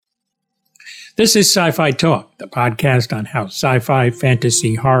This is Sci-Fi Talk, the podcast on how sci-fi,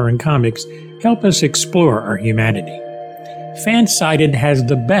 fantasy, horror, and comics help us explore our humanity. Fansided has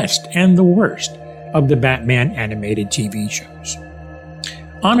the best and the worst of the Batman animated TV shows.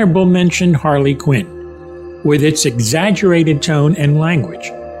 Honorable mention Harley Quinn, with its exaggerated tone and language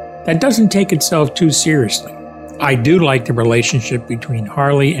that doesn't take itself too seriously. I do like the relationship between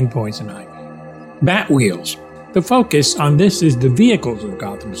Harley and Poison Ivy. Batwheels. The focus on this is the vehicles of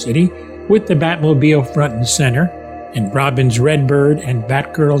Gotham City, with the Batmobile front and center, and Robin's Redbird and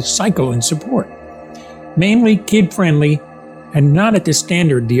Batgirl's cycle in support. Mainly kid-friendly, and not at the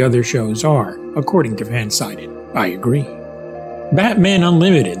standard the other shows are, according to Fansided. I agree. Batman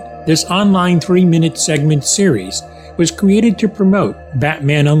Unlimited, this online 3-minute segment series, was created to promote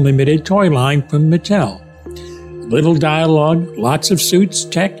Batman Unlimited toy line from Mattel. Little dialogue, lots of suits,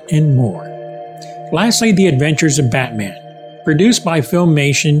 tech, and more. Lastly, The Adventures of Batman, produced by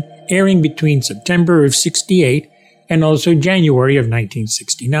Filmation, airing between September of '68 and also January of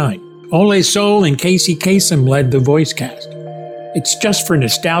 1969. Ole Sol and Casey Kasem led the voice cast. It's just for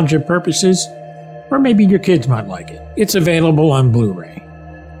nostalgia purposes, or maybe your kids might like it. It's available on Blu-ray.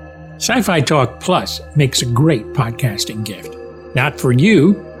 Sci-Fi Talk Plus makes a great podcasting gift. Not for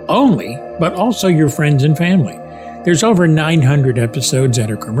you only, but also your friends and family. There's over 900 episodes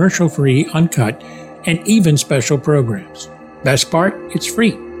that are commercial-free, uncut, and even special programs. Best part, it's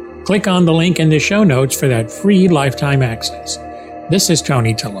free. Click on the link in the show notes for that free lifetime access. This is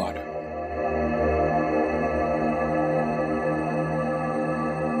Tony Tellado.